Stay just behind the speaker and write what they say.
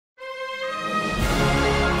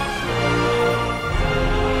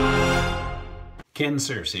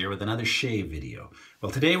Kensurfs here with another shave video.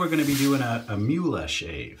 Well, today we're going to be doing a Muhle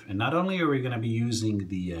shave. And not only are we going to be using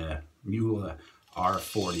the Muhle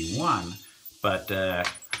R41, but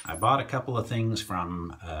I bought a couple of things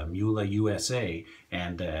from Muhle USA,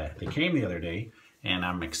 and they came the other day, and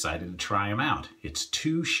I'm excited to try them out. It's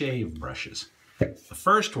 2 shave brushes. The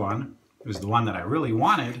first one is the one that I really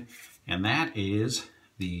wanted, and that is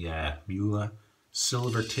the Muhle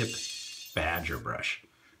Silvertip Badger brush.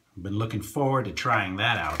 I've been looking forward to trying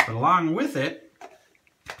that out, but along with it,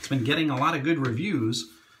 it's been getting a lot of good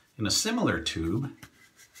reviews in a similar tube.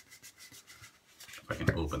 If I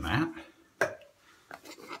can open that,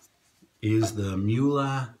 is the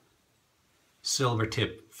Muhle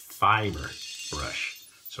Silvertip Fibre brush.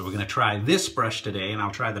 So we're going to try this brush today, and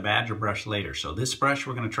I'll try the Badger brush later. So this brush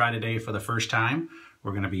we're going to try today for the first time.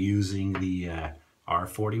 We're going to be using the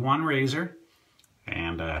R41 Razor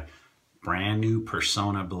and brand new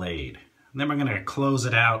Personna blade. And then we're going to close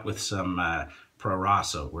it out with some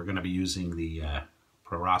Proraso. We're going to be using the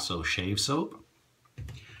Proraso shave soap,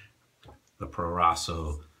 the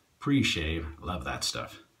Proraso Preshave, love that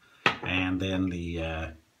stuff, and then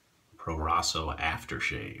the Proraso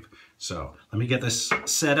Aftershave. So let me get this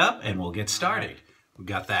set up and we'll get started. We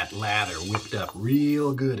got that lather whipped up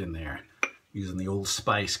real good in there using the Old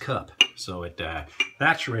Spice cup. So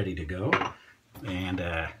that's ready to go,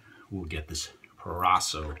 and we'll get this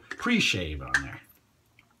Proraso Preshave on there.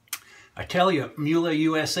 I tell you, Muhle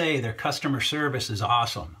USA, their customer service is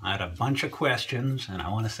awesome. I had a bunch of questions, and I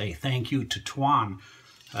want to say thank you to Tuan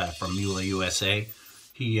from Muhle USA.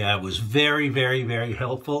 He was very, very, very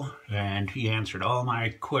helpful, and he answered all my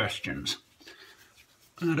questions.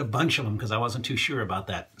 I had a bunch of them because I wasn't too sure about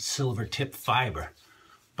that Silvertip Fibre,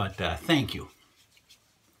 but thank you.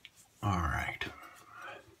 All right.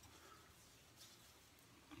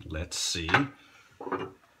 Let's see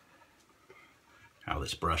how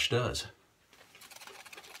this brush does.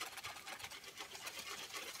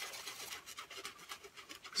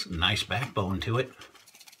 Some nice backbone to it.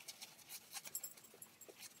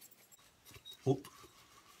 Oop.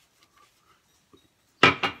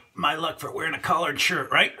 My luck for wearing a collared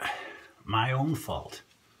shirt, right? My own fault.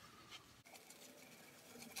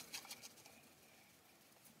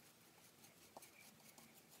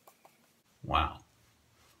 Wow.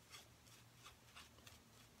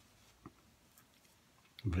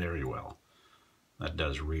 Very well. That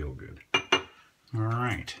does real good. All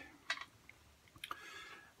right.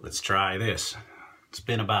 Let's try this. It's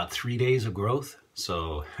been about 3 days of growth,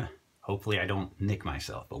 so hopefully I don't nick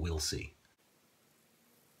myself, but we'll see.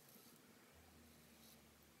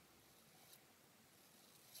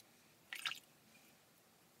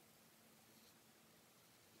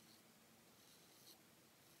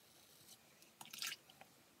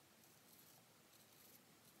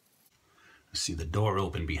 I see the door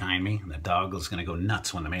open behind me, and the dog is going to go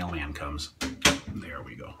nuts when the mailman comes. There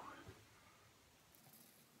we go.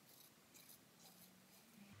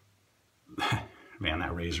 Man,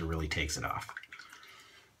 that razor really takes it off.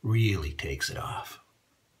 Really takes it off.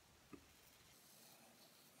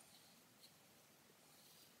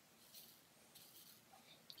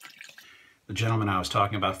 The gentleman I was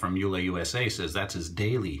talking about from Muhle USA says that's his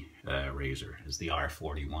daily razor, is the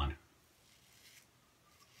R41.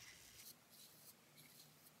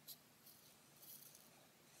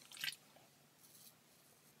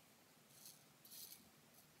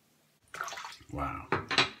 Wow.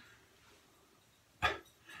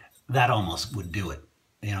 That almost would do it.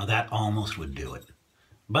 You know, that almost would do it.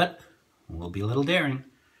 But we'll be a little daring.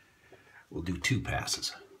 We'll do 2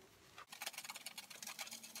 passes.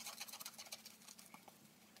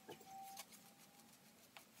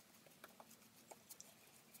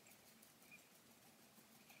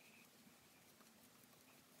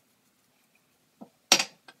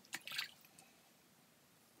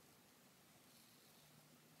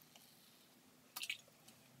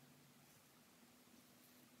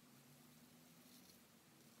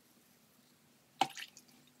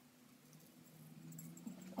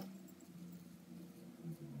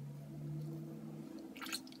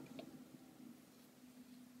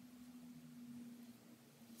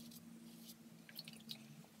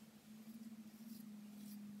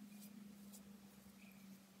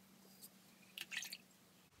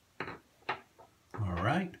 All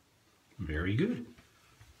right, very good.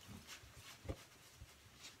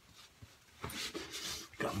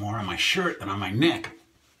 Got more on my shirt than on my neck.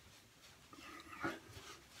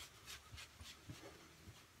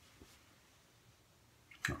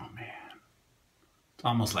 Oh man, it's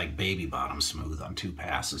almost like baby bottom smooth on 2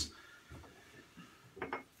 passes.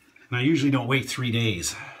 And I usually don't wait 3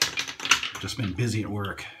 days. I've just been busy at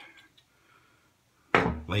work.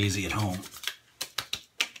 lazy at home.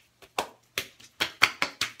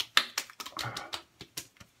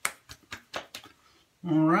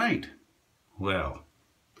 All right. Well,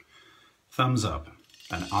 thumbs up.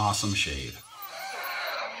 An awesome shave.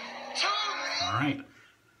 All right.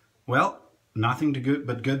 Well, nothing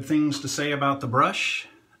but good things to say about the brush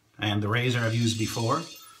and the razor I've used before.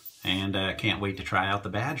 And can't wait to try out the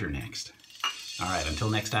Badger next. All right, until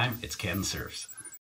next time, it's Kensurfs.